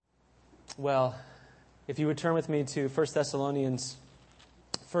Well, if you would turn with me to 1 Thessalonians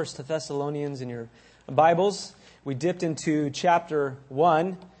in your Bibles. We dipped into chapter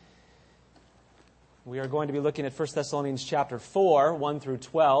 1. We are going to be looking at 1 Thessalonians chapter 4, 1 through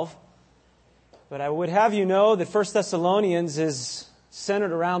 12. But I would have you know that 1 Thessalonians is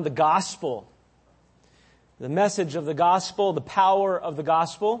centered around the gospel. The message of the gospel, the power of the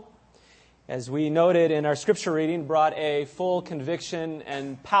gospel, as we noted in our scripture reading, brought a full conviction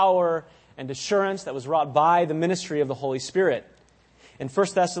and power and assurance that was wrought by the ministry of the Holy Spirit. In 1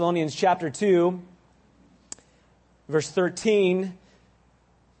 Thessalonians chapter 2, verse 13,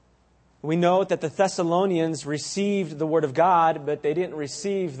 we note that the Thessalonians received the word of God, but they didn't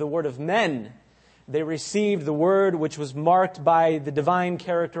receive the word of men. They received the word which was marked by the divine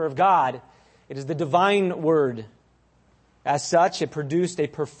character of God. It is the divine word. As such, it produced a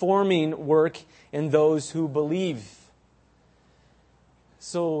performing work in those who believe.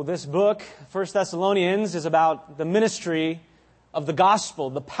 So this book, 1 Thessalonians, is about the ministry of the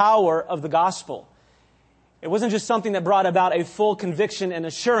gospel, the power of the gospel. It wasn't just something that brought about a full conviction and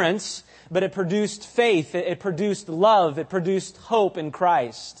assurance, but it produced faith, it produced love, it produced hope in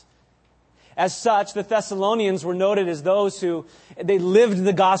Christ. As such, the Thessalonians were noted as those who, they lived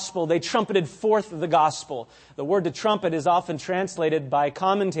the gospel, they trumpeted forth the gospel. The word to trumpet is often translated by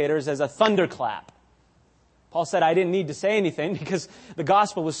commentators as a thunderclap. Paul said, I didn't need to say anything because the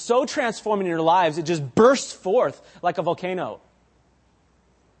gospel was so transforming your lives, it just burst forth like a volcano.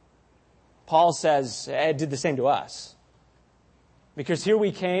 Paul says it did the same to us. Because here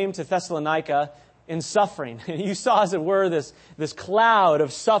we came to Thessalonica in suffering. You saw, as it were, this cloud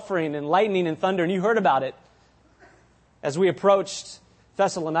of suffering and lightning and thunder, and you heard about it as we approached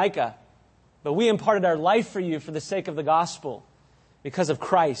Thessalonica. But we imparted our life for you for the sake of the gospel, because of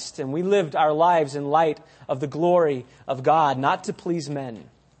Christ, and we lived our lives in light of the glory of God, not to please men.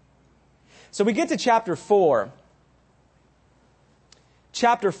 So we get to chapter 4.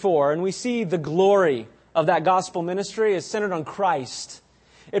 Chapter 4, and we see the glory of that gospel ministry is centered on Christ.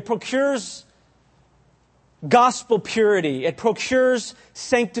 It procures gospel purity. It procures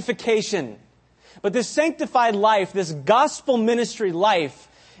sanctification. But this sanctified life, this gospel ministry life,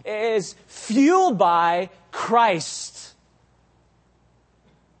 is fueled by Christ.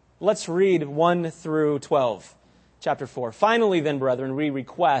 Let's read 1 through 12, chapter 4. Finally then, brethren, we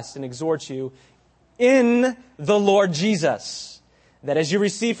request and exhort you in the Lord Jesus, that as you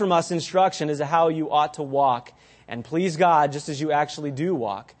receive from us instruction as to how you ought to walk and please God just as you actually do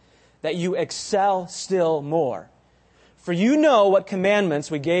walk, that you excel still more. For you know what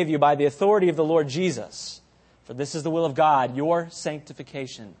commandments we gave you by the authority of the Lord Jesus. For this is the will of God, your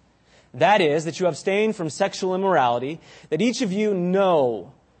sanctification. That is, that you abstain from sexual immorality, that each of you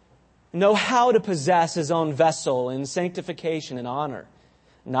know how to possess his own vessel in sanctification and honor,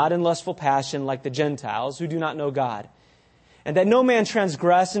 not in lustful passion like the Gentiles who do not know God. And that no man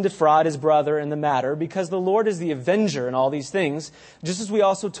transgress and defraud his brother in the matter, because the Lord is the avenger in all these things, just as we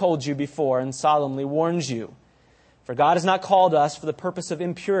also told you before and solemnly warned you. For God has not called us for the purpose of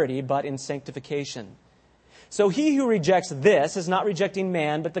impurity, but in sanctification. So he who rejects this is not rejecting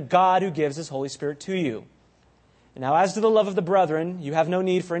man, but the God who gives his Holy Spirit to you. And now as to the love of the brethren, you have no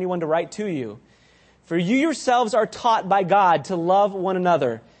need for anyone to write to you. For you yourselves are taught by God to love one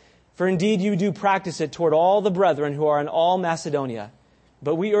another. For indeed you do practice it toward all the brethren who are in all Macedonia.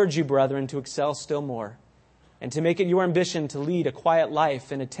 But we urge you, brethren, to excel still more, and to make it your ambition to lead a quiet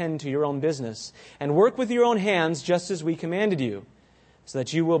life and attend to your own business, and work with your own hands just as we commanded you, so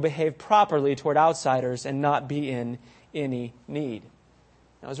that you will behave properly toward outsiders and not be in any need.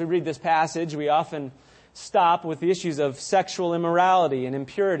 Now, as we read this passage, we often stop with the issues of sexual immorality and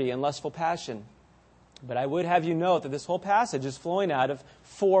impurity and lustful passion. But I would have you note that this whole passage is flowing out of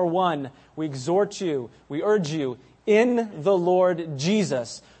 4:1. We exhort you, we urge you, in the Lord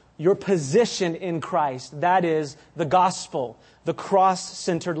Jesus, your position in Christ. That is the gospel, the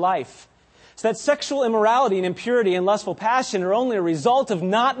cross-centered life. So that sexual immorality and impurity and lustful passion are only a result of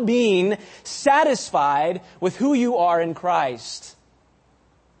not being satisfied with who you are in Christ.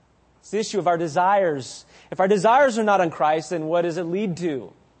 It's the issue of our desires. If our desires are not in Christ, then what does it lead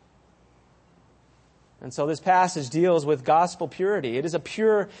to? And so this passage deals with gospel purity. It is a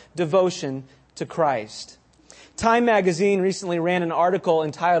pure devotion to Christ. Time magazine recently ran an article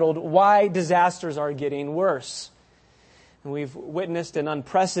entitled, Why Disasters Are Getting Worse. And we've witnessed an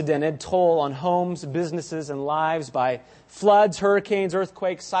unprecedented toll on homes, businesses, and lives by floods, hurricanes,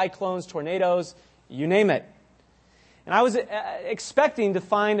 earthquakes, cyclones, tornadoes, you name it. And I was expecting to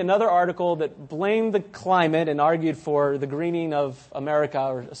find another article that blamed the climate and argued for the greening of America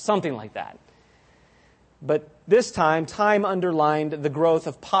or something like that. But this time underlined the growth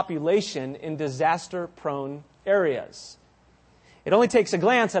of population in disaster-prone areas. It only takes a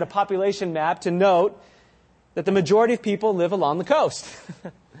glance at a population map to note that the majority of people live along the coast.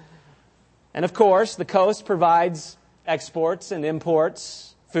 And of course, the coast provides exports and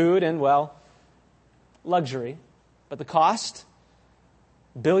imports, food and, well, luxury. But the cost,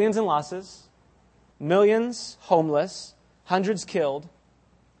 billions in losses, millions homeless, hundreds killed.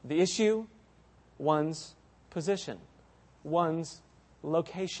 The issue, one's position, one's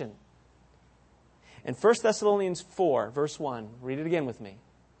location. In 1 Thessalonians 4, verse 1, read it again with me.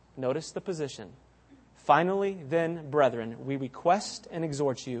 Notice the position. Finally, then, brethren, we request and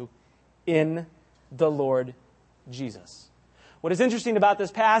exhort you in the Lord Jesus. What is interesting about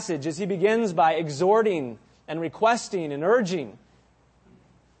this passage is he begins by exhorting and requesting and urging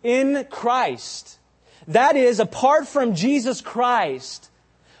in Christ. That is, apart from Jesus Christ,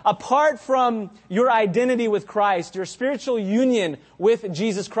 apart from your identity with Christ, your spiritual union with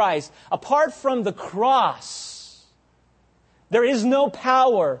Jesus Christ, apart from the cross, there is no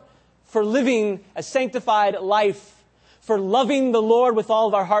power for living a sanctified life, for loving the Lord with all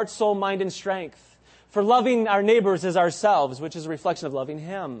of our heart, soul, mind, and strength, for loving our neighbors as ourselves, which is a reflection of loving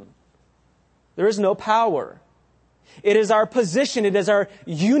Him. There is no power. It is our position, it is our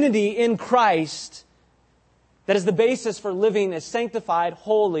unity in Christ that is the basis for living a sanctified,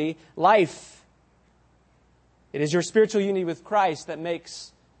 holy life. It is your spiritual unity with Christ that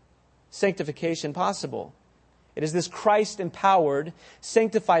makes sanctification possible. It is this Christ-empowered,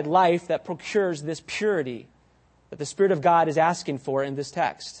 sanctified life that procures this purity that the Spirit of God is asking for in this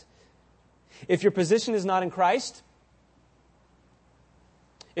text. If your position is not in Christ,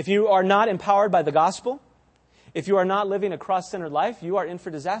 if you are not empowered by the gospel, if you are not living a cross-centered life, you are in for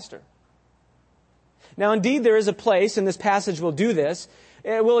disaster. Now, indeed, there is a place, and this passage will do this,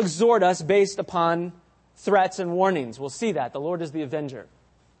 it will exhort us based upon threats and warnings. We'll see that. The Lord is the avenger.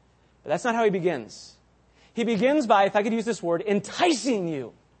 But that's not how He begins. He begins by, if I could use this word, enticing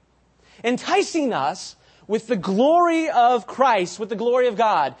you. Enticing us with the glory of Christ, with the glory of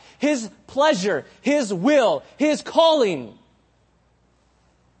God, His pleasure, His will, His calling.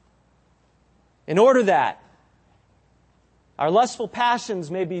 In order that our lustful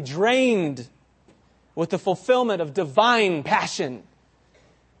passions may be drained with the fulfillment of divine passion,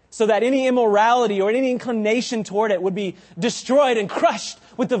 so that any immorality or any inclination toward it would be destroyed and crushed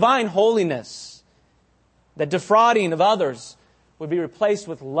with divine holiness. That defrauding of others would be replaced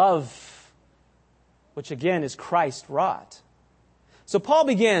with love, which again is Christ wrought. So Paul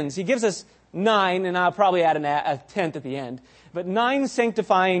begins, he gives us 9, and I'll probably add a 10th at the end, but 9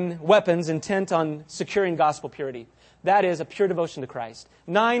 sanctifying weapons intent on securing gospel purity. That is a pure devotion to Christ.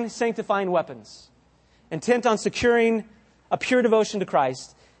 9 sanctifying weapons intent on securing a pure devotion to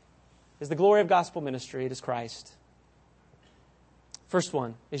Christ is the glory of gospel ministry. It is Christ. First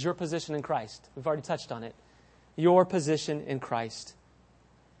one is your position in Christ. We've already touched on it. Your position in Christ.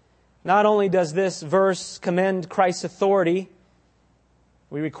 Not only does this verse commend Christ's authority,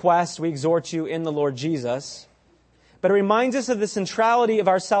 we exhort you in the Lord Jesus, but it reminds us of the centrality of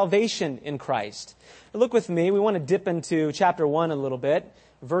our salvation in Christ. Look with me. We want to dip into chapter 1 a little bit.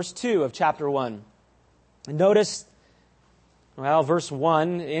 Verse 2 of chapter 1. Notice, verse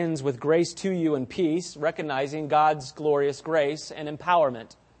 1 ends with grace to you and peace, recognizing God's glorious grace and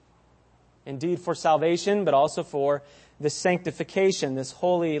empowerment. Indeed for salvation, but also for this sanctification, this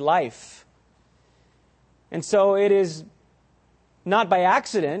holy life. And so it is not by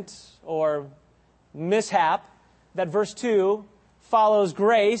accident or mishap that verse 2 follows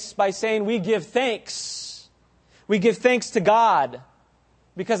grace by saying we give thanks. We give thanks to God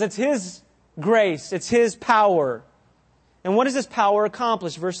because it's His grace, it's His power. And what does this power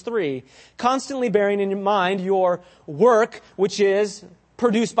accomplish? Verse 3, constantly bearing in mind your work, which is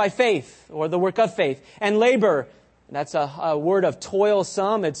produced by faith, or the work of faith, and labor. That's a word of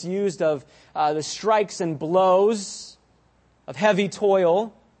toilsome. It's used of the strikes and blows of heavy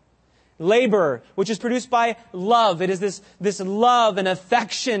toil. Labor, which is produced by love. It is this love and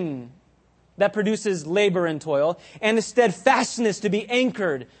affection that produces labor and toil, and the steadfastness to be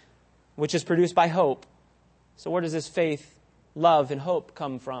anchored, which is produced by hope. So where does this faith, love, and hope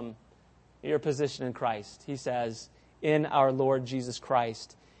come from? Your position in Christ. He says, in our Lord Jesus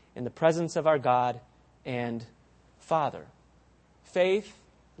Christ, in the presence of our God and Father. Faith,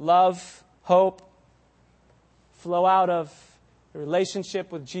 love, hope flow out of the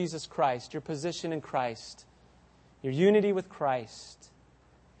relationship with Jesus Christ, your position in Christ, your unity with Christ.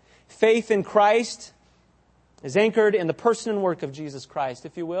 Faith in Christ is anchored in the person and work of Jesus Christ.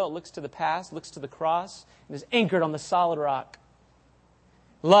 If you will, it looks to the past, looks to the cross, and is anchored on the solid rock.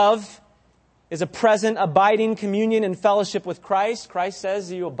 Love is a present, abiding communion and fellowship with Christ. Christ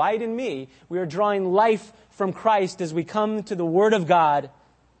says, you abide in me. We are drawing life from Christ as we come to the Word of God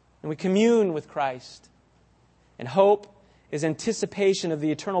and we commune with Christ. And hope is anticipation of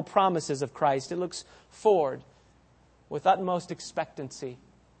the eternal promises of Christ. It looks forward with utmost expectancy.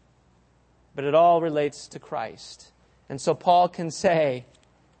 But it all relates to Christ. And so Paul can say,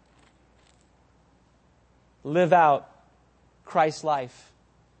 live out Christ's life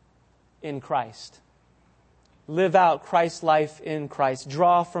in Christ. Live out Christ's life in Christ.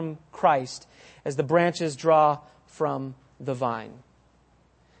 Draw from Christ as the branches draw from the vine.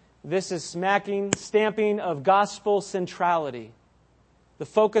 This is stamping of gospel centrality. The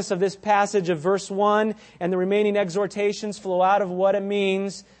focus of this passage of verse 1 and the remaining exhortations flow out of what it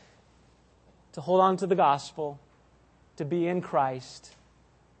means to hold on to the gospel, to be in Christ.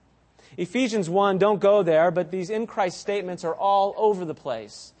 Ephesians 1, don't go there, but these in Christ statements are all over the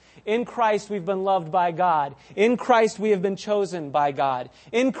place. In Christ we've been loved by God. In Christ we have been chosen by God.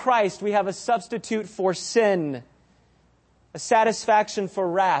 In Christ we have a substitute for sin. A satisfaction for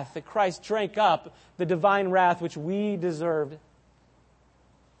wrath, that Christ drank up the divine wrath which we deserved.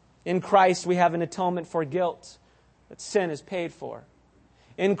 In Christ we have an atonement for guilt that sin is paid for.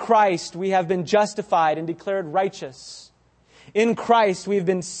 In Christ we have been justified and declared righteous. In Christ we have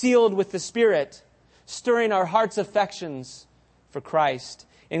been sealed with the Spirit, stirring our heart's affections for Christ.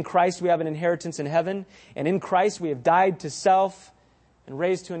 In Christ we have an inheritance in heaven, and in Christ we have died to self and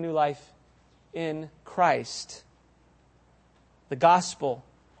raised to a new life in Christ. The gospel,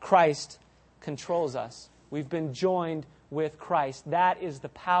 Christ controls us. We've been joined with Christ. That is the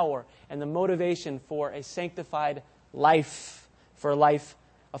power and the motivation for a sanctified life, for a life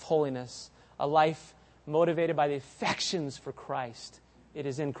of holiness, a life motivated by the affections for Christ. It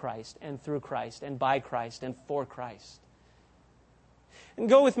is in Christ and through Christ and by Christ and for Christ. And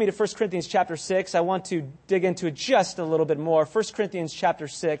go with me to 1 Corinthians chapter 6. I want to dig into it just a little bit more. 1 Corinthians chapter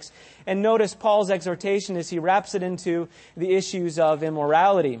 6. And notice Paul's exhortation as he wraps it into the issues of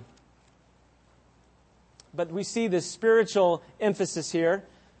immorality. But we see this spiritual emphasis here.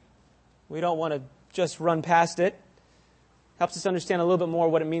 We don't want to just run past it. Helps us understand a little bit more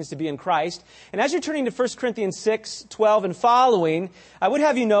what it means to be in Christ. And as you're turning to 1 Corinthians 6, 12 and following, I would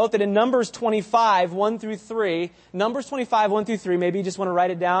have you note that in Numbers 25, 1 through 3, Numbers 25, 1 through 3, maybe you just want to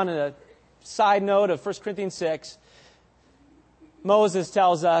write it down in a side note of 1 Corinthians 6, Moses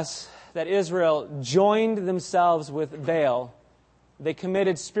tells us that Israel joined themselves with Baal. They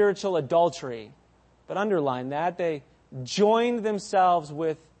committed spiritual adultery. But underline that, they joined themselves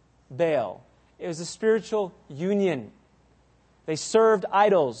with Baal. It was a spiritual union. They served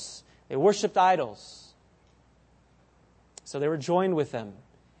idols. They worshipped idols. So they were joined with them.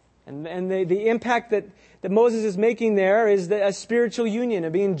 And the impact that Moses is making there is a spiritual union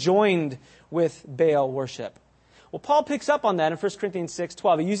of being joined with Baal worship. Well, Paul picks up on that in 1 Corinthians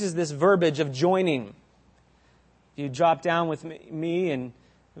 6:12. He uses this verbiage of joining. If you drop down with me in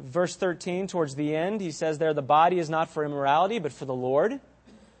verse 13 towards the end, he says there, the body is not for immorality, but for the Lord.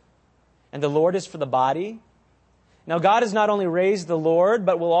 And the Lord is for the body. Now, God has not only raised the Lord,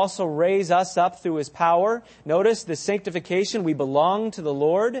 but will also raise us up through His power. Notice the sanctification. We belong to the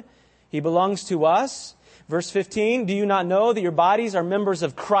Lord. He belongs to us. Verse 15, do you not know that your bodies are members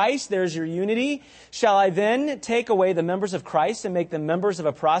of Christ? There's your unity. Shall I then take away the members of Christ and make them members of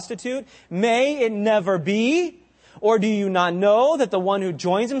a prostitute? May it never be. Or do you not know that the one who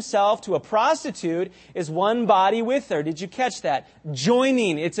joins himself to a prostitute is one body with her? Did you catch that?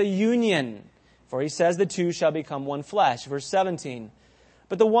 Joining. It's a union. For he says the two shall become one flesh. Verse 17.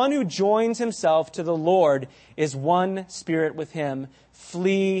 But the one who joins himself to the Lord is one spirit with Him.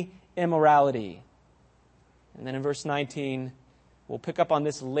 Flee immorality. And then in verse 19, we'll pick up on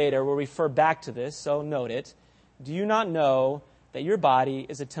this later. We'll refer back to this, so note it. Do you not know that your body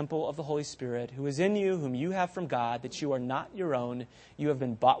is a temple of the Holy Spirit, who is in you, whom you have from God, that you are not your own? You have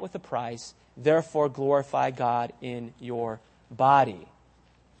been bought with a price. Therefore glorify God in your body.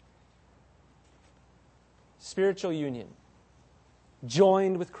 Spiritual union,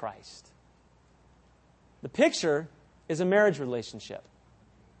 joined with Christ. The picture is a marriage relationship.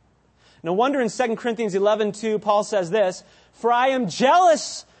 No wonder in 2 Corinthians 11:2, Paul says this, for I am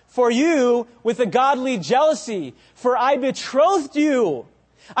jealous for you with a godly jealousy, for I betrothed you.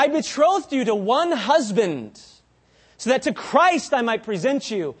 I betrothed you to one husband, so that to Christ I might present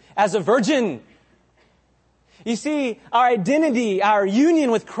you as a virgin. You see, our identity, our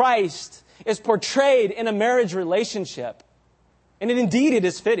union with Christ is portrayed in a marriage relationship. And indeed it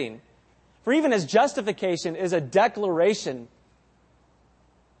is fitting. For even as justification is a declaration,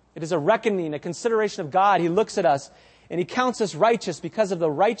 it is a reckoning, a consideration of God. He looks at us and He counts us righteous because of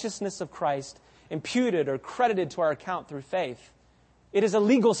the righteousness of Christ imputed or credited to our account through faith. It is a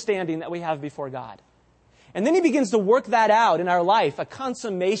legal standing that we have before God. And then He begins to work that out in our life, a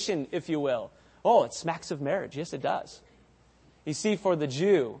consummation, if you will. Oh, it smacks of marriage. Yes, it does. You see, for the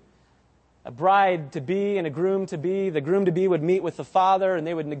Jew, a bride-to-be and a groom-to-be, the groom-to-be would meet with the father and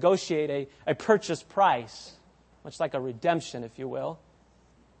they would negotiate a purchase price, much like a redemption, if you will.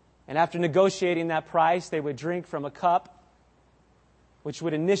 And after negotiating that price, they would drink from a cup, which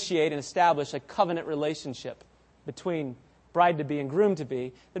would initiate and establish a covenant relationship between bride-to-be and groom-to-be.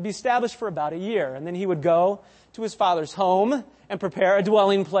 It would be established for about a year. And then he would go to his father's home and prepare a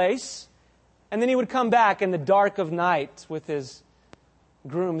dwelling place. And then he would come back in the dark of night with his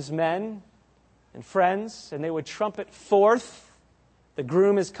groomsmen and friends, and they would trumpet forth, the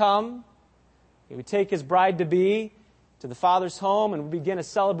groom has come. He would take his bride-to-be to the father's home and would begin a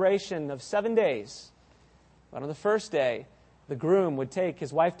celebration of 7 days. But on the first day, the groom would take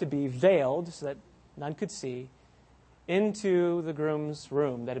his wife-to-be veiled so that none could see into the groom's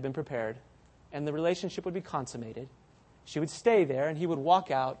room that had been prepared, and the relationship would be consummated. She would stay there, and he would walk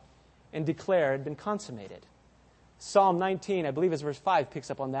out and declare it had been consummated. Psalm 19, I believe it's verse 5,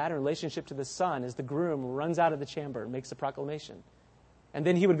 picks up on that in relationship to the son as the groom runs out of the chamber and makes a proclamation. And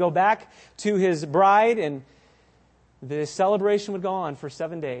then he would go back to his bride, and the celebration would go on for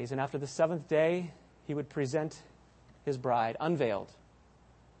 7 days. And after the seventh day, he would present his bride unveiled.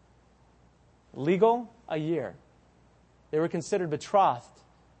 Legal, a year. They were considered betrothed,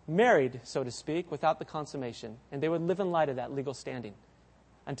 married, so to speak, without the consummation. And they would live in light of that legal standing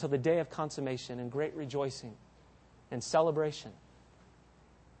until the day of consummation and great rejoicing and celebration.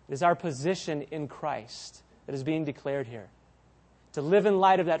 It is our position in Christ that is being declared here. To live in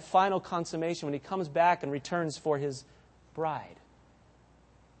light of that final consummation when He comes back and returns for His bride.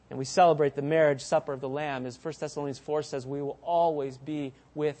 And we celebrate the marriage supper of the Lamb. As 1 Thessalonians 4 says, we will always be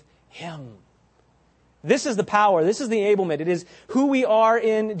with Him. This is the power. This is the enablement. It is who we are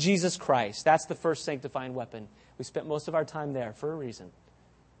in Jesus Christ. That's the first sanctifying weapon. We spent most of our time there for a reason.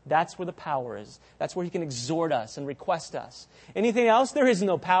 That's where the power is. That's where He can exhort us and request us. Anything else, there is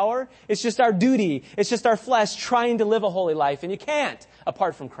no power. It's just our duty. It's just our flesh trying to live a holy life. And you can't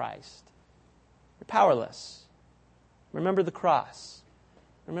apart from Christ. You're powerless. Remember the cross.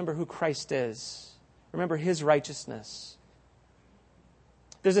 Remember who Christ is. Remember His righteousness.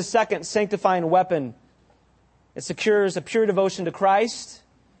 There's a second sanctifying weapon. It secures a pure devotion to Christ.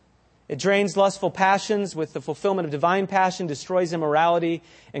 It drains lustful passions with the fulfillment of divine passion, destroys immorality,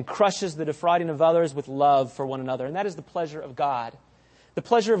 and crushes the defrauding of others with love for one another. And that is the pleasure of God. The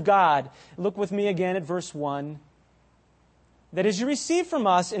pleasure of God. Look with me again at verse 1. That as you receive from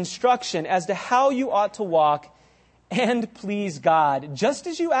us instruction as to how you ought to walk and please God, just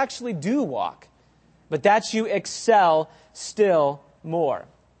as you actually do walk, but that you excel still more.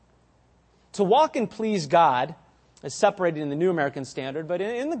 To walk and please God is separated in the New American Standard, but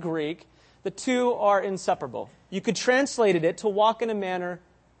in the Greek, the two are inseparable. You could translate it to walk in a manner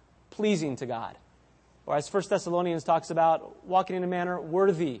pleasing to God. Or as 1 Thessalonians talks about, walking in a manner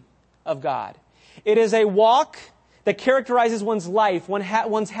worthy of God. It is a walk that characterizes one's life,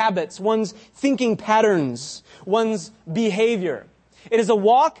 one's habits, one's thinking patterns, one's behavior. It is a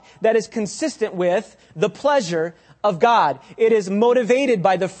walk that is consistent with the pleasure of God. It is motivated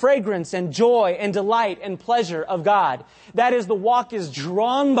by the fragrance and joy and delight and pleasure of God. That is, the walk is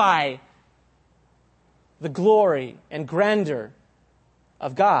drawn by the glory and grandeur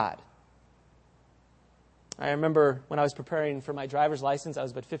of God. I remember when I was preparing for my driver's license, I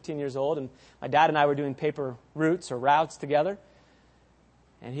was about 15 years old, and my dad and I were doing paper routes together.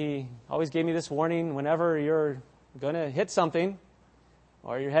 And he always gave me this warning: whenever you're going to hit something,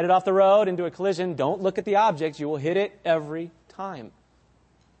 or you're headed off the road into a collision, don't look at the object. You will hit it every time.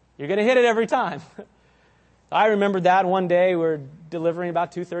 You're going to hit it every time. I remember that one day. We're delivering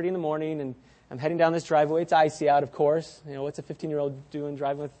about 2:30 in the morning, and I'm heading down this driveway. It's icy out, of course. You know, what's a 15-year-old doing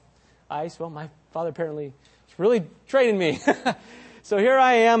driving with ice? Well, my father apparently is really training me. So here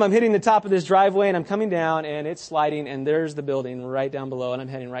I am. I'm hitting the top of this driveway, and I'm coming down, and it's sliding, and there's the building right down below, and I'm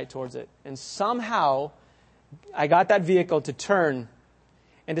heading right towards it. And somehow, I got that vehicle to turn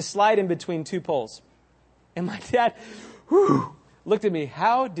and to slide in between two poles. And my dad looked at me,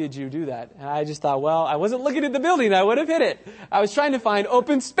 "How did you do that?" And I just thought, well, I wasn't looking at the building. I would have hit it. I was trying to find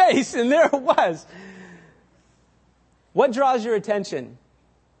open space, and there it was. What draws your attention?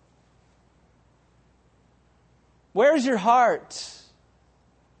 Where's your heart?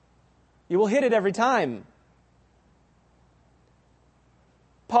 You will hit it every time.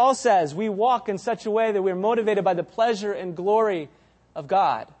 Paul says we walk in such a way that we're motivated by the pleasure and glory of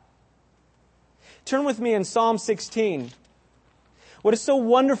God. Turn with me in Psalm 16. What is so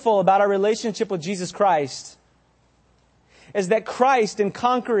wonderful about our relationship with Jesus Christ is that Christ, in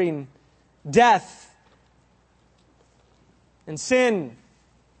conquering death and sin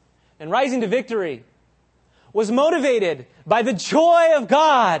and rising to victory, was motivated by the joy of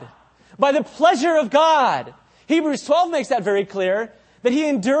God, by the pleasure of God. Hebrews 12 makes that very clear, that He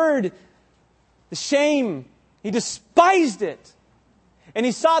endured the shame. He despised it. And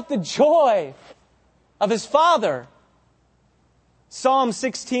He sought the joy of His Father. Psalm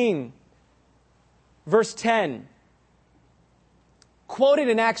 16, verse 10, quoted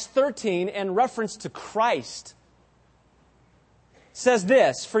in Acts 13 in reference to Christ, says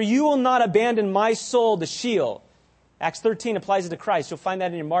this, "For you will not abandon my soul to Sheol." Acts 13 applies it to Christ. You'll find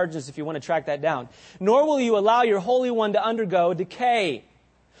that in your margins if you want to track that down. "Nor will you allow your Holy One to undergo decay."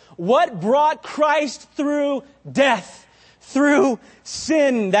 What brought Christ through death? Through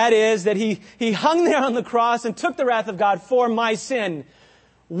sin. That is, that He hung there on the cross and took the wrath of God for my sin.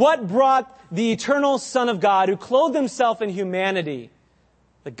 What brought the eternal Son of God, who clothed Himself in humanity,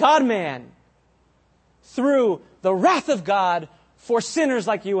 the God-man, through the wrath of God for sinners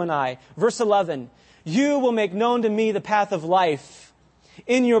like you and I? Verse 11, "You will make known to me the path of life.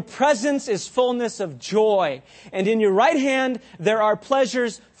 In your presence is fullness of joy, and in your right hand there are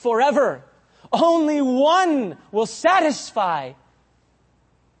pleasures forever." Only one will satisfy: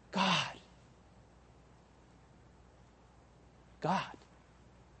 God. God.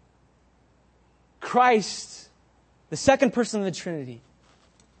 Christ, the second person of the Trinity,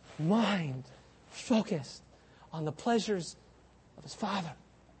 mind focused on the pleasures of His Father.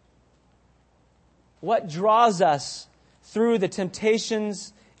 What draws us through the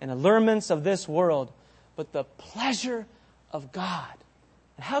temptations and allurements of this world but the pleasure of God?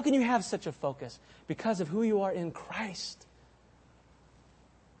 And how can you have such a focus? Because of who you are in Christ.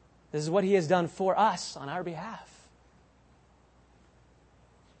 This is what He has done for us on our behalf.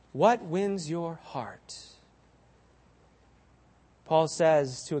 What wins your heart? Paul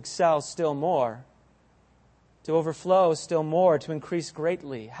says to excel still more, to overflow still more, to increase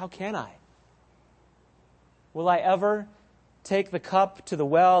greatly. How can I? Will I ever take the cup to the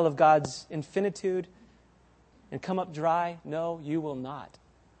well of God's infinitude and come up dry? No, you will not.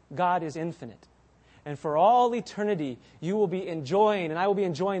 God is infinite. And for all eternity, you will be enjoying, and I will be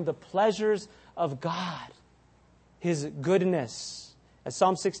enjoying the pleasures of God, His goodness. As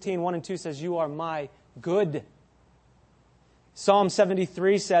Psalm 16, 1 and 2 says, "You are my good." Psalm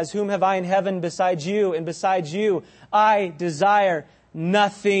 73 says, "Whom have I in heaven besides you? And besides you, I desire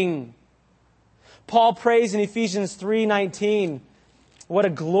nothing." Paul prays in Ephesians 3:19. What a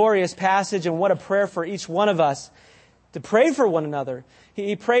glorious passage and what a prayer for each one of us to pray for one another.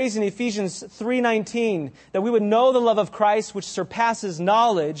 He prays in Ephesians 3:19 that we would know the love of Christ which surpasses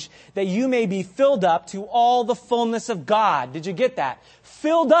knowledge, that you may be filled up to all the fullness of God. Did you get that?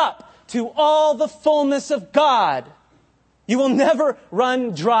 Filled up to all the fullness of God. You will never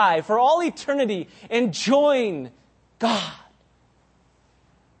run dry for all eternity enjoying God.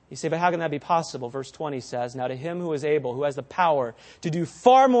 You say, but how can that be possible? Verse 20 says, "Now to Him who is able, who has the power to do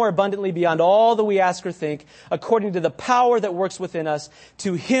far more abundantly beyond all that we ask or think, according to the power that works within us,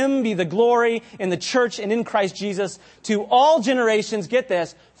 to Him be the glory in the church and in Christ Jesus, to all generations," get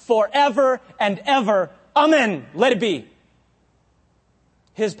this, "forever and ever. Amen." Let it be.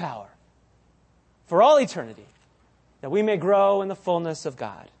 His power for all eternity, that we may grow in the fullness of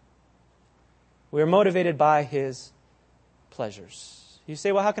God. We are motivated by His pleasures. You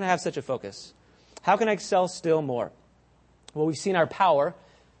say, well, how can I have such a focus? How can I excel still more? Well, we've seen our power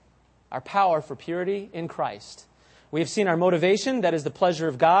for purity in Christ. We have seen our motivation, that is the pleasure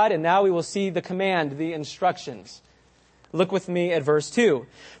of God, and now we will see the command, the instructions. Look with me at verse 2.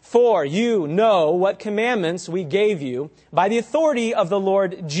 "For you know what commandments we gave you by the authority of the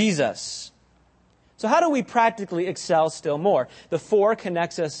Lord Jesus." So how do we practically excel still more? The 4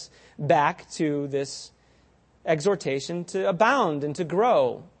 connects us back to this exhortation to abound and to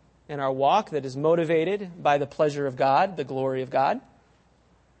grow in our walk that is motivated by the pleasure of God, the glory of God.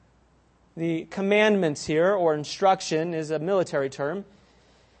 The commandments here, or instruction, is a military term.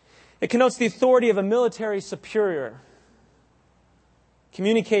 It connotes the authority of a military superior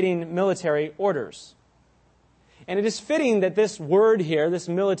communicating military orders. And it is fitting that this word here, this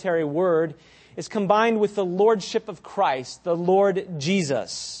military word, is combined with the lordship of Christ, the Lord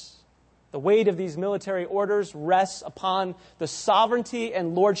Jesus. The weight of these military orders rests upon the sovereignty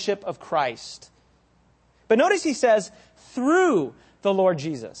and lordship of Christ. But notice he says, through the Lord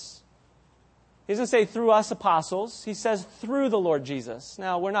Jesus. He doesn't say through us apostles. He says through the Lord Jesus.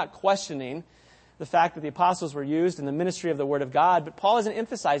 Now, we're not questioning the fact that the apostles were used in the ministry of the Word of God, but Paul isn't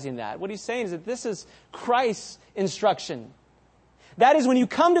emphasizing that. What he's saying is that this is Christ's instruction. That is, when you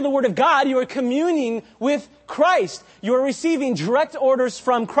come to the Word of God, you are communing with Christ. You are receiving direct orders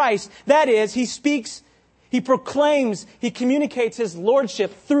from Christ. That is, He speaks, He proclaims, He communicates His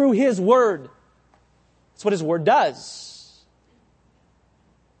Lordship through His Word. That's what His Word does.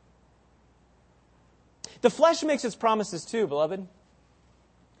 The flesh makes its promises too, beloved.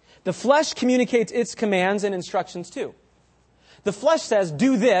 The flesh communicates its commands and instructions too. The flesh says,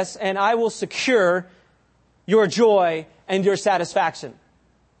 do this and I will secure your joy and your satisfaction.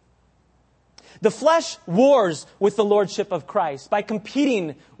 The flesh wars with the lordship of Christ by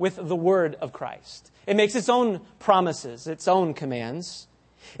competing with the word of Christ. It makes its own promises, its own commands.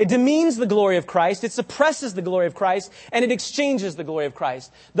 It demeans the glory of Christ, it suppresses the glory of Christ, and it exchanges the glory of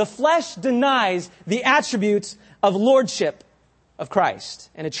Christ. The flesh denies the attributes of lordship of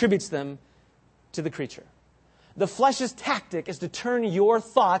Christ and attributes them to the creature. The flesh's tactic is to turn your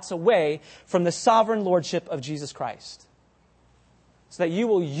thoughts away from the sovereign lordship of Jesus Christ, so that you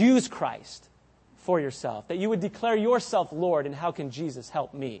will use Christ for yourself, that you would declare yourself Lord, and how can Jesus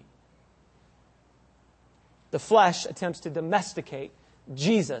help me? The flesh attempts to domesticate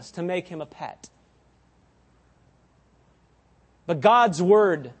Jesus, to make Him a pet. But God's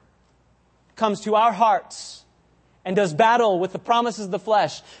Word comes to our hearts and does battle with the promises of the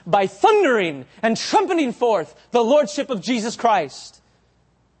flesh by thundering and trumpeting forth the lordship of Jesus Christ.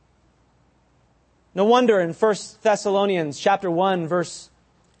 No wonder in 1 Thessalonians chapter 1, verse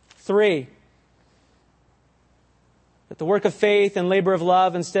 3, that the work of faith and labor of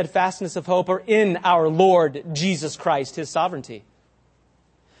love and steadfastness of hope are in our Lord Jesus Christ, His sovereignty.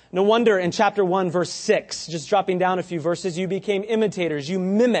 No wonder in chapter 1, verse 6, just dropping down a few verses, you became imitators. You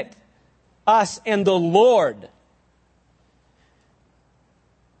mimicked us and the Lord.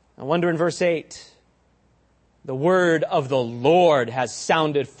 No wonder in verse 8, the word of the Lord has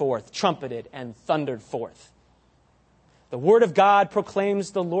sounded forth, trumpeted, and thundered forth. The word of God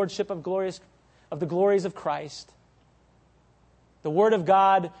proclaims the lordship of the glories of Christ. The word of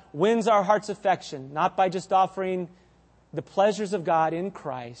God wins our heart's affection, not by just offering the pleasures of God in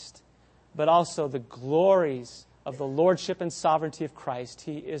Christ, but also the glories of the lordship and sovereignty of Christ.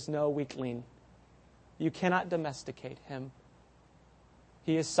 He is no weakling. You cannot domesticate Him.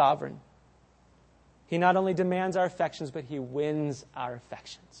 He is sovereign. He not only demands our affections, but He wins our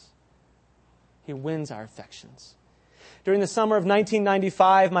affections. He wins our affections. During the summer of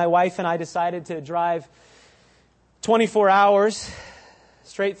 1995, my wife and I decided to drive 24 hours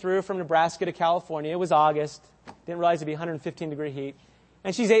straight through from Nebraska to California. It was August. Didn't realize it'd be 115-degree heat.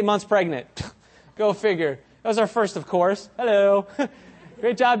 And she's 8 months pregnant. Go figure. That was our first, of course. Hello.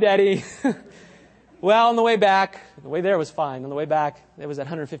 Great job, Daddy. Well, on the way back, the way there was fine. On the way back, it was at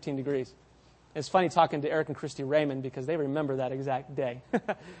 115 degrees. It's funny talking to Eric and Christy Raymond because they remember that exact day.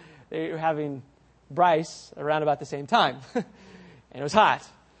 They were having Bryce around about the same time. And it was hot.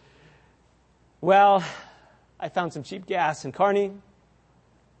 Well, I found some cheap gas in Kearney.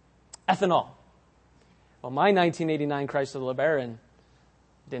 Ethanol. Well, my 1989 Chrysler LeBaron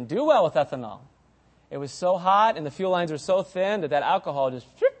didn't do well with ethanol. It was so hot and the fuel lines were so thin that alcohol just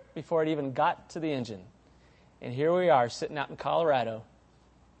before it even got to the engine. And here we are sitting out in Colorado,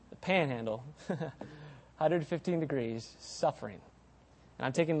 the Panhandle, 115 degrees, suffering. And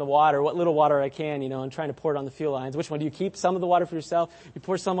I'm taking the water, what little water I can, and trying to pour it on the fuel lines. Which one? Do you keep some of the water for yourself? You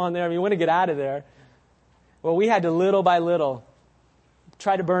pour some on there. I mean, you want to get out of there. Well, we had to little by little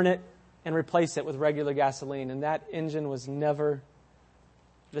try to burn it and replace it with regular gasoline. And that engine was never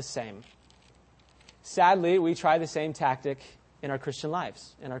the same. Sadly, we try the same tactic in our Christian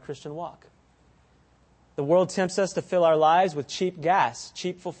lives, in our Christian walk. The world tempts us to fill our lives with cheap gas,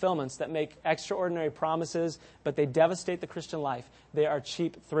 cheap fulfillments that make extraordinary promises, but they devastate the Christian life. They are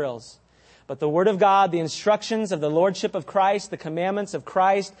cheap thrills. But the Word of God, the instructions of the Lordship of Christ, the commandments of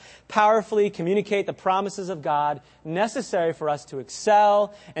Christ, powerfully communicate the promises of God necessary for us to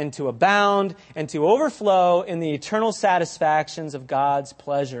excel and to abound and to overflow in the eternal satisfactions of God's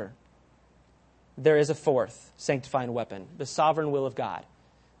pleasure. There is a fourth sanctifying weapon, the sovereign will of God.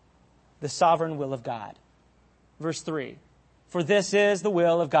 The sovereign will of God. Verse 3, for this is the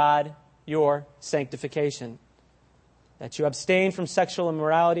will of God, your sanctification, that you abstain from sexual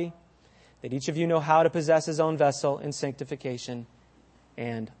immorality, that each of you know how to possess his own vessel in sanctification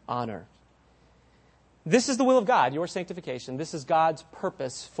and honor. This is the will of God, your sanctification. This is God's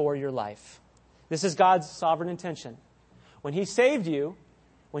purpose for your life. This is God's sovereign intention. When He saved you,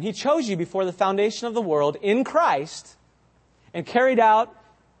 when He chose you before the foundation of the world in Christ and carried out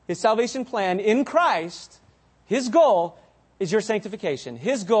His salvation plan in Christ, His goal is your sanctification.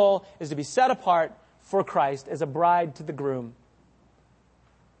 His goal is to be set apart for Christ as a bride to the groom.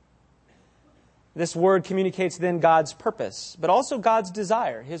 This word communicates then God's purpose, but also God's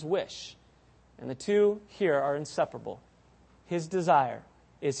desire, His wish. And the two here are inseparable. His desire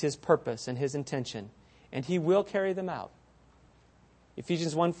is His purpose and His intention, and He will carry them out.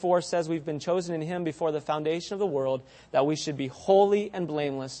 Ephesians 1:4 says we've been chosen in Him before the foundation of the world, that we should be holy and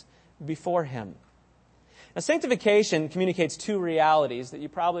blameless before Him. Now, sanctification communicates two realities that you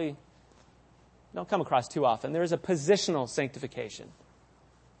probably don't come across too often. There is a positional sanctification.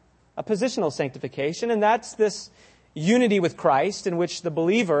 A positional sanctification, and that's this unity with Christ in which the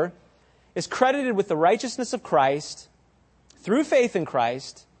believer is credited with the righteousness of Christ through faith in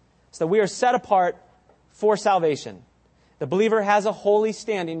Christ, so that we are set apart for salvation. The believer has a holy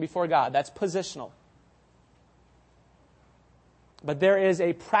standing before God. That's positional. But there is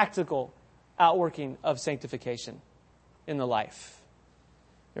a practical outworking of sanctification in the life.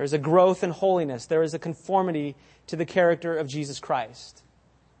 There is a growth in holiness. There is a conformity to the character of Jesus Christ.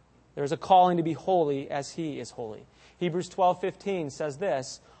 There is a calling to be holy as He is holy. Hebrews 12:15 says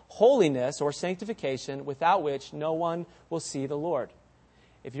this, holiness or sanctification without which no one will see the Lord.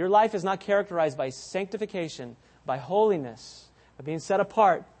 If your life is not characterized by sanctification, by holiness, by being set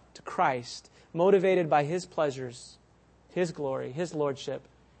apart to Christ, motivated by His pleasures, His glory, His lordship,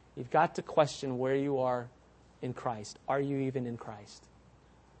 you've got to question where you are in Christ. Are you even in Christ?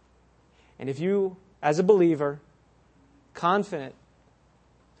 And if you, as a believer, confident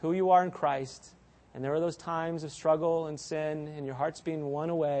who you are in Christ, and there are those times of struggle and sin, and your heart's being won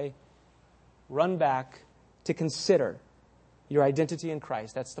away, run back to consider your identity in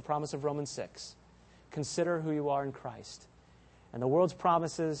Christ. That's the promise of Romans 6. Consider who you are in Christ. And the world's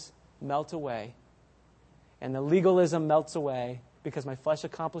promises melt away, and the legalism melts away, because my flesh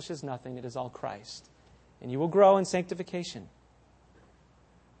accomplishes nothing. It is all Christ. And you will grow in sanctification.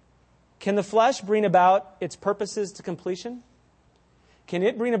 Can the flesh bring about its purposes to completion? Can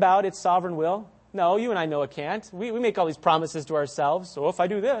it bring about its sovereign will? No, you and I know it can't. We make all these promises to ourselves. So if I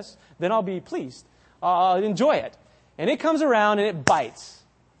do this, then I'll be pleased. I'll enjoy it. And it comes around and it bites.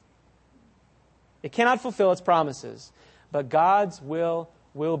 It cannot fulfill its promises. But God's will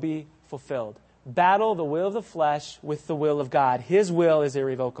be fulfilled. Battle the will of the flesh with the will of God. His will is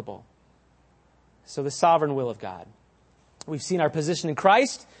irrevocable. So the sovereign will of God. We've seen our position in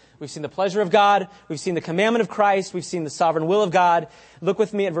Christ. We've seen the pleasure of God. We've seen the commandment of Christ. We've seen the sovereign will of God. Look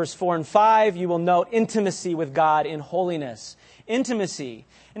with me at verse 4 and 5. You will note intimacy with God in holiness. Intimacy.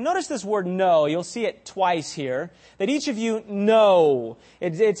 And notice this word know. You'll see it twice here. That each of you know.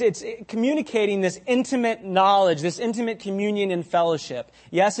 It's communicating this intimate knowledge, this intimate communion and fellowship.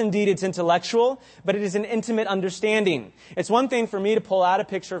 Yes, indeed, it's intellectual, but it is an intimate understanding. It's one thing for me to pull out a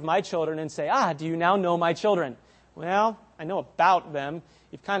picture of my children and say, do you now know my children? Well, I know about them.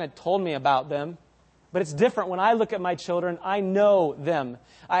 You've kind of told me about them. But it's different when I look at my children. I know them.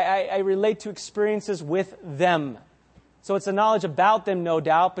 I relate to experiences with them. So it's a knowledge about them, no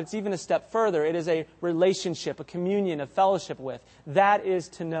doubt, but it's even a step further. It is a relationship, a communion, a fellowship with. That is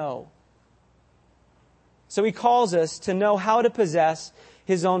to know. So He calls us to know how to possess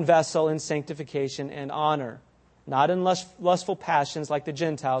His own vessel in sanctification and honor, not in lustful passions like the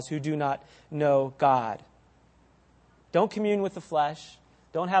Gentiles who do not know God. Don't commune with the flesh.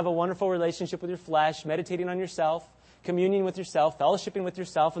 Don't have a wonderful relationship with your flesh, meditating on yourself, communing with yourself, fellowshipping with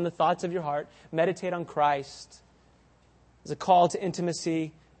yourself and the thoughts of your heart. Meditate on Christ. It's a call to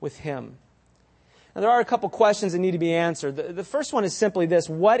intimacy with Him. Now, there are a couple questions that need to be answered. The first one is simply this: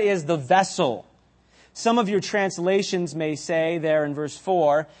 what is the vessel? Some of your translations may say there in verse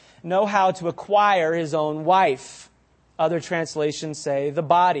 4, know how to acquire his own wife. Other translations say the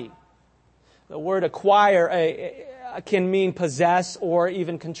body. The word acquire can mean possess or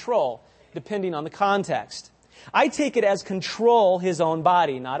even control, depending on the context. I take it as control his own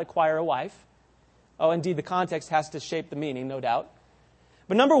body, not acquire a wife. Oh, indeed, the context has to shape the meaning, no doubt.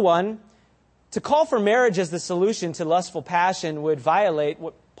 But number one, to call for marriage as the solution to lustful passion would violate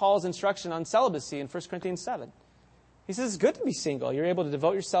what Paul's instruction on celibacy in 1 Corinthians 7. He says it's good to be single. You're able to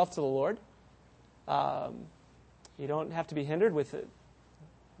devote yourself to the Lord. You don't have to be hindered with it.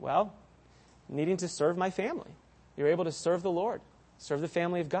 Well, needing to serve my family. You're able to serve the Lord, serve the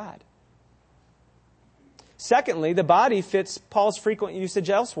family of God. Secondly, the body fits Paul's frequent usage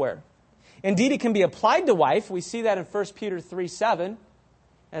elsewhere. Indeed, it can be applied to wife. We see that in 1 Peter 3:7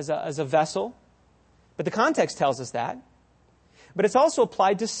 as a vessel. But the context tells us that. But it's also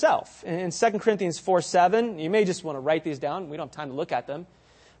applied to self. In 2 Corinthians 4:7, you may just want to write these down. We don't have time to look at them.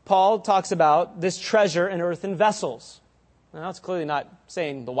 Paul talks about this treasure in earthen vessels. Now, it's clearly not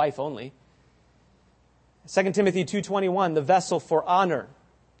saying the wife only. 2 Timothy 2:21, the vessel for honor.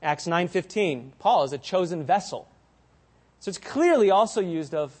 Acts 9:15, Paul is a chosen vessel. So it's clearly also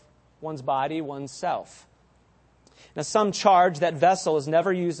used of one's body, oneself. Now, some charge that vessel is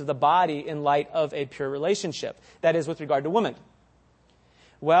never used of the body in light of a pure relationship. That is, with regard to women.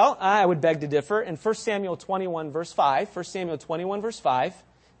 Well, I would beg to differ. In 1 Samuel 21, verse 5, 1 Samuel 21, verse 5,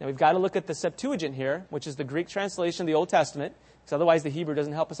 now we've got to look at the Septuagint here, which is the Greek translation of the Old Testament, because otherwise the Hebrew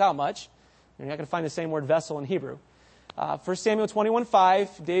doesn't help us out much. You're not going to find the same word vessel in Hebrew. 1 Samuel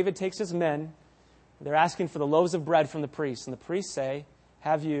 21:5, David takes his men. They're asking for the loaves of bread from the priests. And the priests say,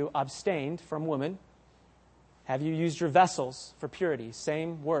 have you abstained from women? Have you used your vessels for purity?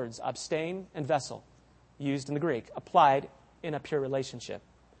 Same words, abstain and vessel, used in the Greek, applied in a pure relationship.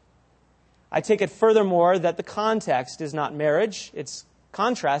 I take it furthermore that the context is not marriage. It's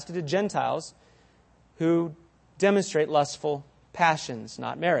contrasted to Gentiles who demonstrate lustful passions,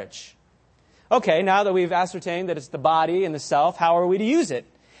 not marriage. Okay, now that we've ascertained that it's the body and the self, how are we to use it?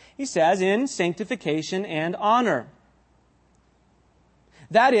 He says, in sanctification and honor.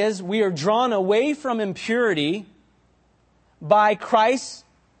 That is, we are drawn away from impurity by Christ's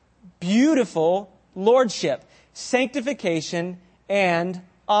beautiful lordship, sanctification and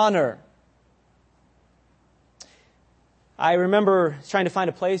honor. I remember trying to find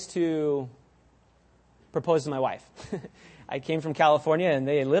a place to propose to my wife. I came from California, and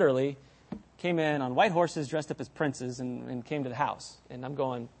they literally came in on white horses dressed up as princes and came to the house. And I'm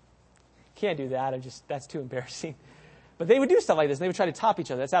going, can't do that. That's too embarrassing. But they would do stuff like this. They would try to top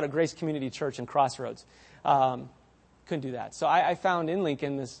each other. That's out of Grace Community Church in Crossroads. Couldn't do that. So I found in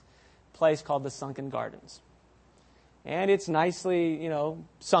Lincoln this place called the Sunken Gardens. And it's nicely,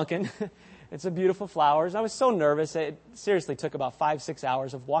 sunken. It's a beautiful flowers. I was so nervous. It seriously took about 5-6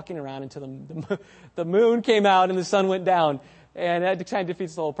 hours of walking around until the moon came out and the sun went down. And that kind of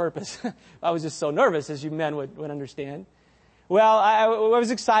defeats the whole purpose. I was just so nervous, as you men would understand. Well, I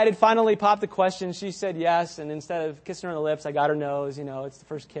was excited. Finally popped the question. She said yes. And instead of kissing her on the lips, I got her nose. It's the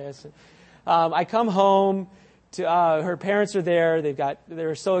first kiss. I come home. Her parents are there. They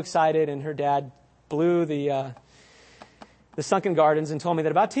were so excited. And her dad blew the Sunken Gardens and told me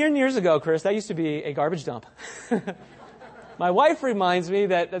that about 10 years ago, Chris, that used to be a garbage dump. My wife reminds me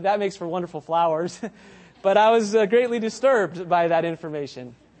that makes for wonderful flowers. But I was greatly disturbed by that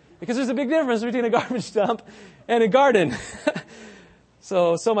information. Because there's a big difference between a garbage dump and a garden.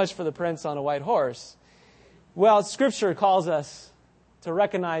 So much for the prince on a white horse. Well, Scripture calls us to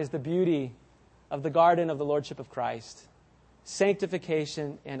recognize the beauty of the garden of the Lordship of Christ.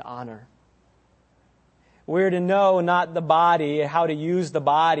 Sanctification and honor. We're to know not the body, how to use the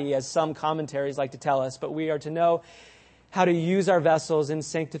body, as some commentaries like to tell us, but we are to know how to use our vessels in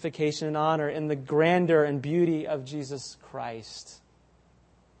sanctification and honor in the grandeur and beauty of Jesus Christ.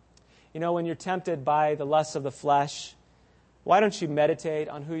 When you're tempted by the lusts of the flesh, why don't you meditate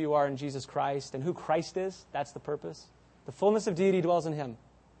on who you are in Jesus Christ and who Christ is? That's the purpose. The fullness of deity dwells in Him.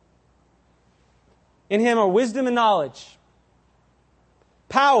 In Him are wisdom and knowledge,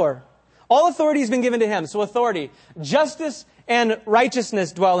 power. All authority has been given to Him. So authority, justice, and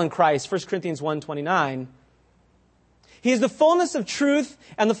righteousness dwell in Christ. 1 Corinthians 1:29. He is the fullness of truth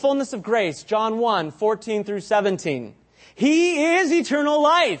and the fullness of grace. John 1:14 through 17. He is eternal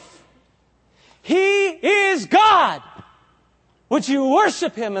life. He is God. Would you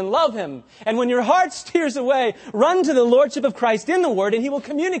worship Him and love Him? And when your heart steers away, run to the Lordship of Christ in the Word, and He will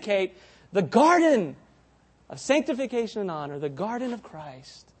communicate the garden of sanctification and honor, the garden of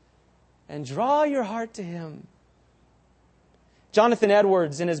Christ, and draw your heart to Him. Jonathan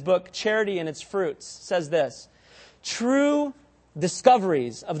Edwards, in his book, Charity and Its Fruits, says this: true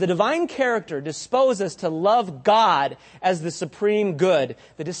discoveries of the divine character dispose us to love God as the supreme good.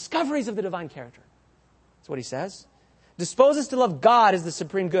 The discoveries of the divine character. That's what he says. Dispose us to love God as the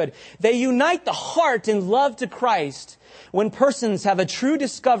supreme good. They unite the heart in love to Christ. When persons have a true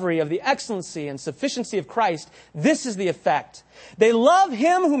discovery of the excellency and sufficiency of Christ, this is the effect. They love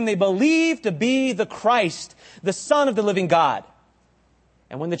Him whom they believe to be the Christ, the Son of the living God.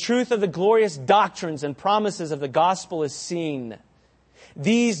 And when the truth of the glorious doctrines and promises of the gospel is seen,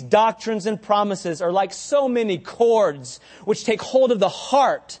 these doctrines and promises are like so many cords which take hold of the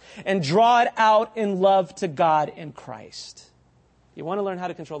heart and draw it out in love to God in Christ. You want to learn how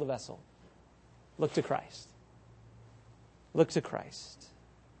to control the vessel? Look to Christ. Look to Christ.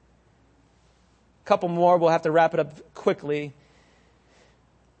 A couple more. We'll have to wrap it up quickly.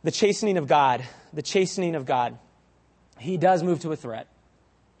 The chastening of God. The chastening of God. He does move to a threat.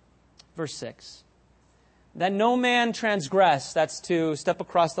 Verse 6. That no man transgress, that's to step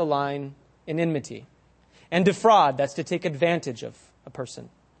across the line in enmity. And defraud, that's to take advantage of a person.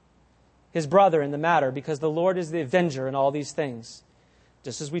 his brother in the matter, because the Lord is the avenger in all these things,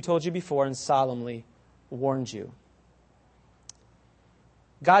 just as we told you before and solemnly warned you.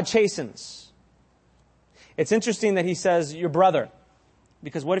 God chastens. It's interesting that he says your brother,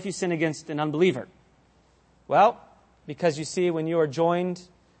 because what if you sin against an unbeliever? Well, because you see, when you are joined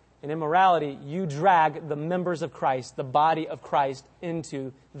in immorality, you drag the members of Christ, the body of Christ,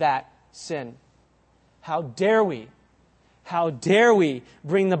 into that sin. How dare we? How dare we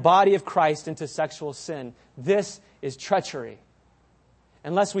bring the body of Christ into sexual sin? This is treachery.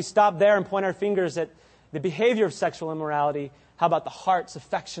 Unless we stop there and point our fingers at the behavior of sexual immorality, how about the heart's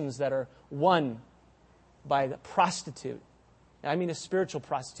affections that are won by the prostitute? I mean a spiritual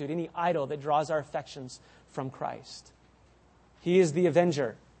prostitute, any idol that draws our affections from Christ. He is the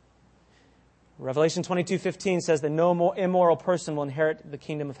avenger. Revelation 22:15 says that no more immoral person will inherit the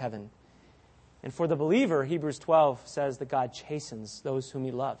kingdom of heaven. And for the believer, Hebrews 12 says that God chastens those whom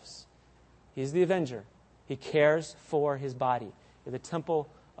he loves. He is the avenger. He cares for his body. You're the temple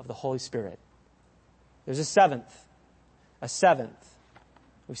of the Holy Spirit. There's a seventh. A seventh.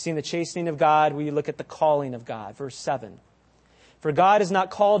 We've seen the chastening of God. We look at the calling of God. Verse 7. For God has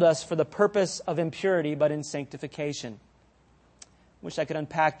not called us for the purpose of impurity, but in sanctification. Wish I could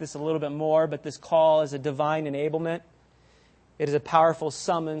unpack this a little bit more, but this call is a divine enablement. It is a powerful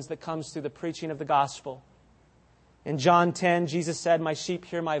summons that comes through the preaching of the gospel. In John 10, Jesus said, "My sheep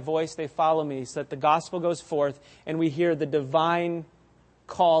hear my voice, they follow me," so that the gospel goes forth and we hear the divine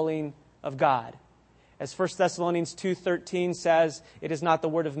calling of God. As 1 Thessalonians 2:13 says, it is not the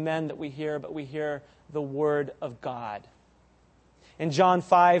word of men that we hear, but we hear the word of God. In John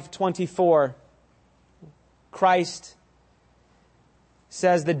 5:24, Christ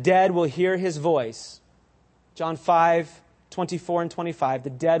says the dead will hear his voice. John 5:24 and 25, the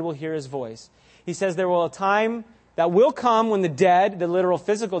dead will hear his voice. He says there will a time that will come when the dead, the literal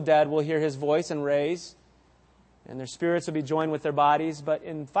physical dead, will hear his voice and raise, and their spirits will be joined with their bodies. But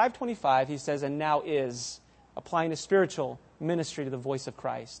in 5:25, he says, and now is, applying a spiritual ministry to the voice of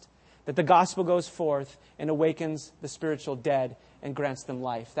Christ, that the gospel goes forth and awakens the spiritual dead and grants them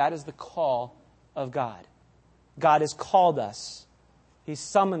life. That is the call of God. God has called us. He's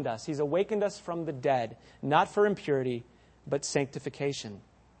summoned us. He's awakened us from the dead, not for impurity, but sanctification.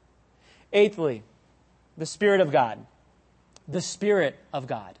 Eighthly, the Spirit of God. The Spirit of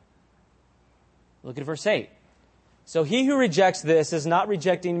God. Look at verse 8. So he who rejects this is not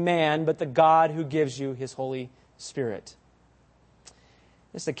rejecting man, but the God who gives you his Holy Spirit.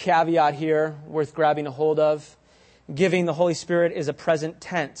 Just a caveat here worth grabbing a hold of. Giving the Holy Spirit is a present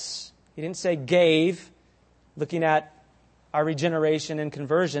tense. He didn't say gave, looking at our regeneration and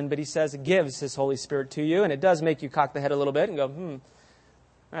conversion, but he says it gives his Holy Spirit to you, and it does make you cock the head a little bit and go,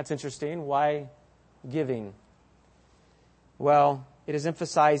 that's interesting. Why giving? Well, it is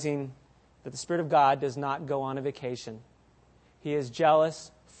emphasizing that the Spirit of God does not go on a vacation. He is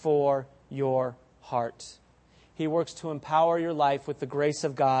jealous for your heart. He works to empower your life with the grace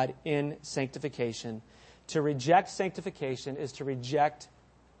of God in sanctification. To reject sanctification is to reject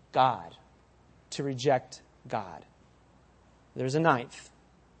God. To reject God. There's a ninth.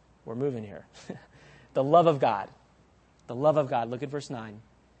 We're moving here. The love of God. The love of God. Look at verse 9.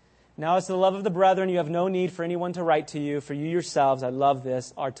 Now as to the love of the brethren, you have no need for anyone to write to you, for you yourselves, I love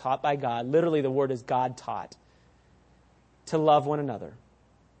this, are taught by God. Literally, the word is God taught. To love one another.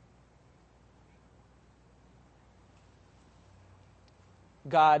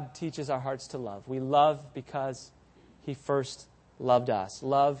 God teaches our hearts to love. We love because He first loved us.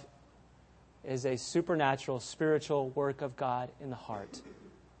 Love is a supernatural, spiritual work of God in the heart.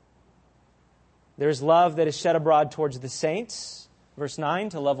 There's love that is shed abroad towards the saints. Verse 9,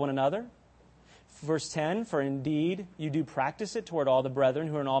 to love one another. Verse 10, for indeed you do practice it toward all the brethren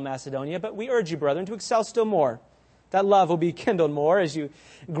who are in all Macedonia, but we urge you, brethren, to excel still more. That love will be kindled more as you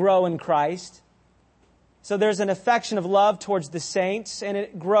grow in Christ. So there's an affection of love towards the saints, and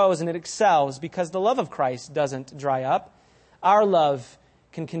it grows and it excels because the love of Christ doesn't dry up. Our love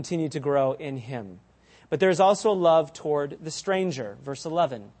can continue to grow in Him. But there's also a love toward the stranger. Verse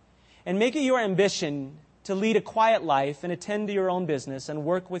 11. And make it your ambition to lead a quiet life and attend to your own business and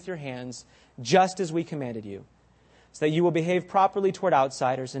work with your hands just as we commanded you, so that you will behave properly toward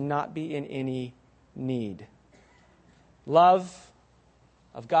outsiders and not be in any need. Love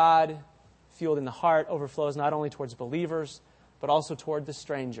of God fueled in the heart overflows not only towards believers, but also toward the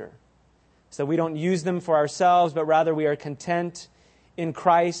stranger. So we don't use them for ourselves, but rather we are content in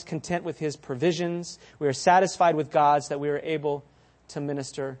Christ, content with His provisions. We are satisfied with God so that we are able to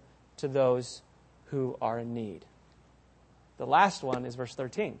minister to those who are in need. The last one is verse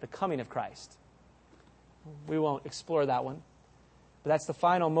 13, the coming of Christ. We won't explore that one. But that's the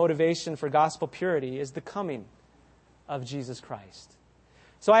final motivation for gospel purity, is the coming of Jesus Christ.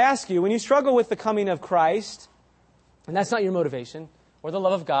 So I ask you, when you struggle with the coming of Christ, and that's not your motivation, or the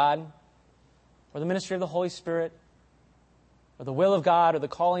love of God, or the ministry of the Holy Spirit, or the will of God, or the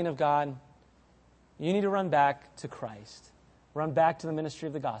calling of God, you need to run back to Christ. Run back to the ministry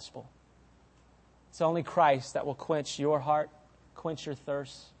of the gospel. It's only Christ that will quench your heart, quench your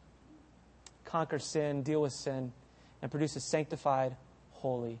thirst, conquer sin, deal with sin, and produce a sanctified,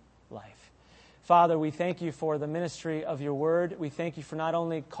 holy life. Father, we thank you for the ministry of your word. We thank you for not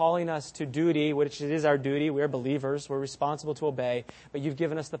only calling us to duty, which it is our duty, we're believers, we're responsible to obey, but you've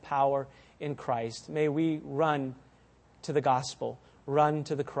given us the power in Christ. May we run to the gospel, run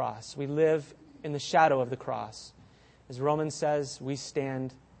to the cross. We live in the shadow of the cross. As Romans says, we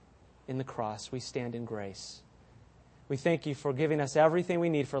stand in the cross. We stand in grace. We thank you for giving us everything we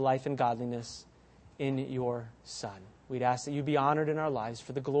need for life and godliness in your Son. We'd ask that you be honored in our lives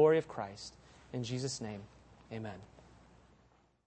for the glory of Christ. In Jesus' name, amen.